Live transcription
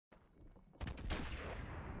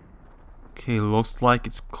Okay, looks like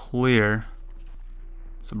it's clear.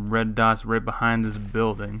 Some red dots right behind this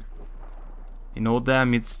building. You know what that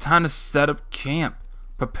means? It's time to set up camp.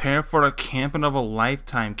 Prepare for the camping of a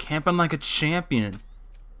lifetime. Camping like a champion.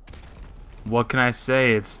 What can I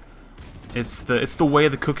say? It's the way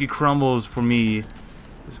the cookie crumbles for me.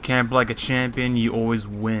 It's camp like a champion, you always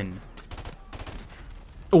win.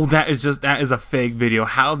 Oh, that is a fake video.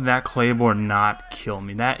 How did that Claymore not kill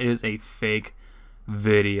me? That is a fake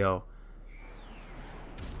video.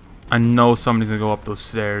 I know somebody's gonna go up those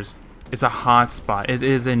stairs. It's a hot spot. It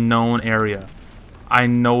is a known area. I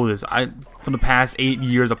know this. For the past 8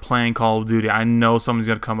 years of playing Call of Duty, I know somebody's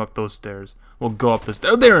gonna come up those stairs. We'll go up the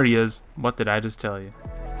stairs. Oh, there he is. What did I just tell you?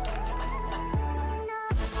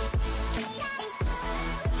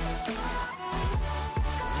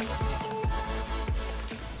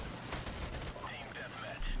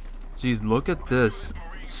 Jeez, look at this.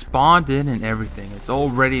 Spawned in and everything. It's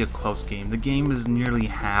already a close game. The game is nearly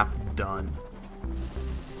half done.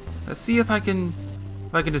 Let's see if I can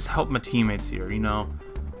just help my teammates here, you know.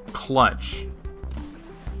 Clutch.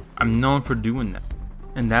 I'm known for doing that.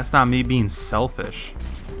 And that's not me being selfish.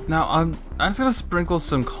 Now, I'm just gonna sprinkle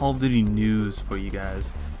some Call of Duty news for you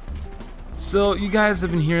guys. So, you guys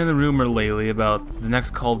have been hearing the rumor lately about the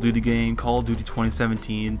next Call of Duty game, Call of Duty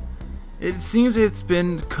 2017. It seems it's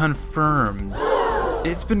been confirmed.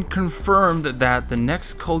 It's been confirmed that the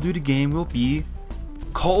next Call of Duty game will be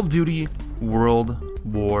Call of Duty World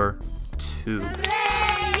War 2.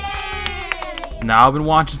 Now, I've been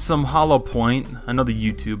watching some Hollow Point, another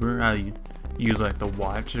YouTuber I usually like to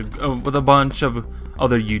watch, with a bunch of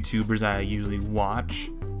other YouTubers I usually watch.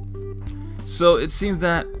 So it seems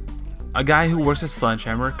that a guy who works at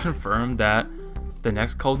Sledgehammer confirmed that the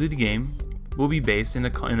next Call of Duty game will be based in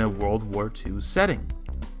a World War II setting.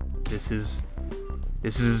 This is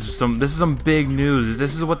some big news.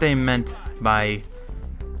 This is what they meant by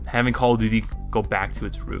having Call of Duty go back to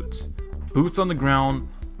its roots. Boots on the ground,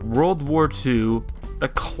 World War II, the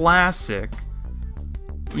classic.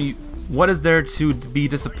 I mean, what is there to be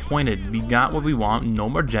disappointed? We got what we want. No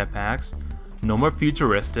more jetpacks, no more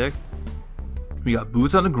futuristic. We got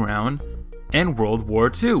boots on the ground and World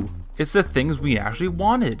War II. It's the things we actually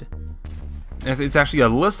wanted. It's actually a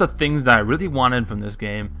list of things that I really wanted from this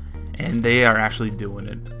game, and they are actually doing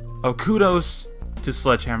it. Oh, kudos to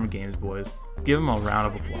Sledgehammer Games, boys. Give them a round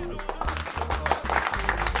of applause.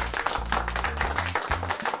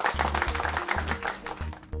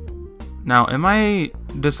 Now, am I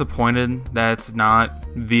disappointed that it's not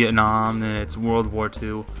Vietnam and it's World War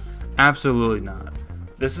II? Absolutely not.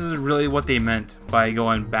 This is really what they meant by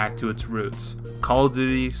going back to its roots. Call of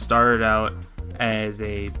Duty started out as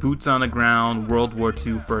a boots on the ground World War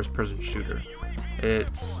II first-person shooter.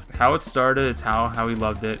 It's how it started, it's how we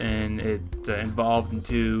loved it, and it evolved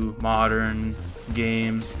into modern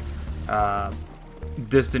games,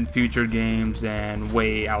 distant future games, and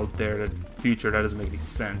way out there the future that doesn't make any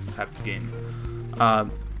sense type of game. I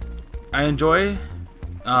enjoyed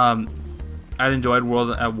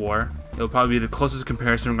World at War. It'll probably be the closest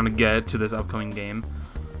comparison we're gonna get to this upcoming game,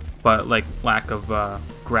 but like lack of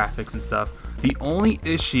graphics and stuff. The only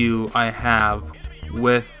issue I have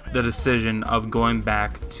with the decision of going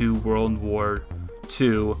back to World War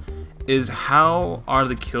II is how are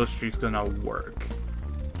the kill streaks gonna work?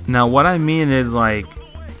 Now, what I mean is, like,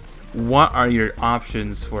 what are your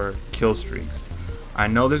options for kill streaks? I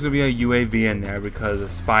know there's gonna be a UAV in there because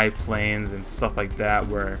of spy planes and stuff like that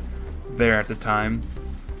were there at the time.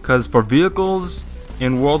 Because for vehicles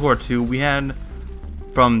in World War II, we had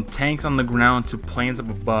from tanks on the ground to planes up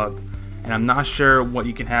above, and I'm not sure what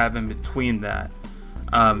you can have in between that,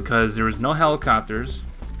 because there was no helicopters,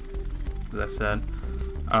 as I said.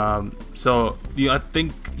 So I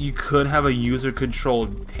think you could have a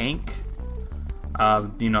user-controlled tank,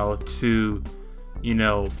 to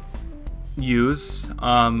use.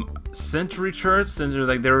 Sentry turrets, since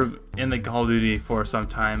like they were in the Call of Duty for some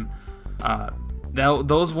time,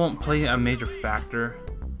 those won't play a major factor.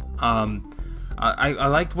 I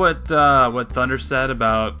liked what Thunder said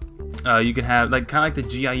about you can have like kind of like the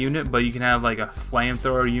GI unit, but you can have like a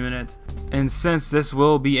flamethrower unit. And since this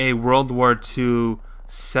will be a World War II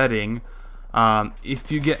setting,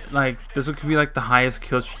 if you get like this, could be like the highest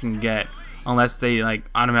kills you can get, unless they like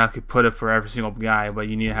automatically put it for every single guy, but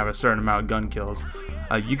you need to have a certain amount of gun kills.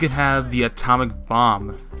 You could have the atomic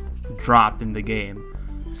bomb dropped in the game,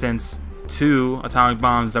 since 2 atomic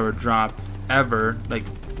bombs that were dropped ever, like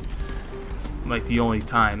the only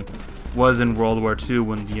time, was in World War II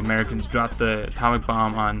when the Americans dropped the atomic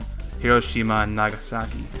bomb on Hiroshima and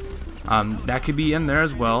Nagasaki. That could be in there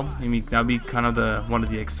as well. I mean, that would be kind of one of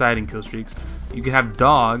the exciting kill streaks. You could have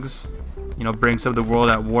dogs, you know, bring some of the World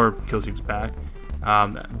at War kill streaks back.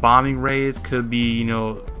 Bombing raids could be, you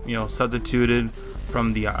know, substituted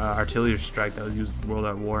from the artillery strike that was used in World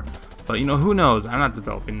at War. But you know, who knows? I'm not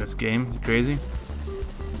developing this game. You crazy?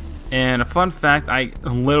 And a fun fact, I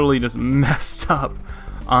literally just messed up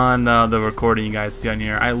on the recording you guys see on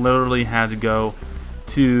here. I literally had to go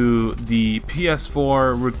to the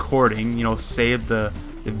PS4 recording, you know, save the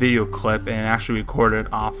video clip and actually record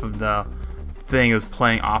it off of the thing it was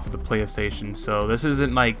playing off of the PlayStation. So this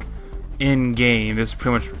isn't like in game. This is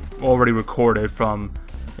pretty much already recorded from,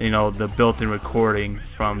 you know, the built-in recording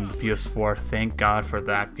from the PS4. Thank God for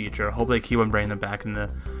that feature. I hope they keep on bringing it back in the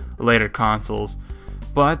later consoles.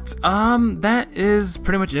 But that is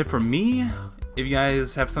pretty much it for me. If you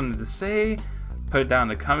guys have something to say, put it down in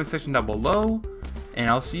the comment section down below, and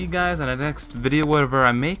I'll see you guys on the next video, whatever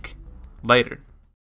I make. Later.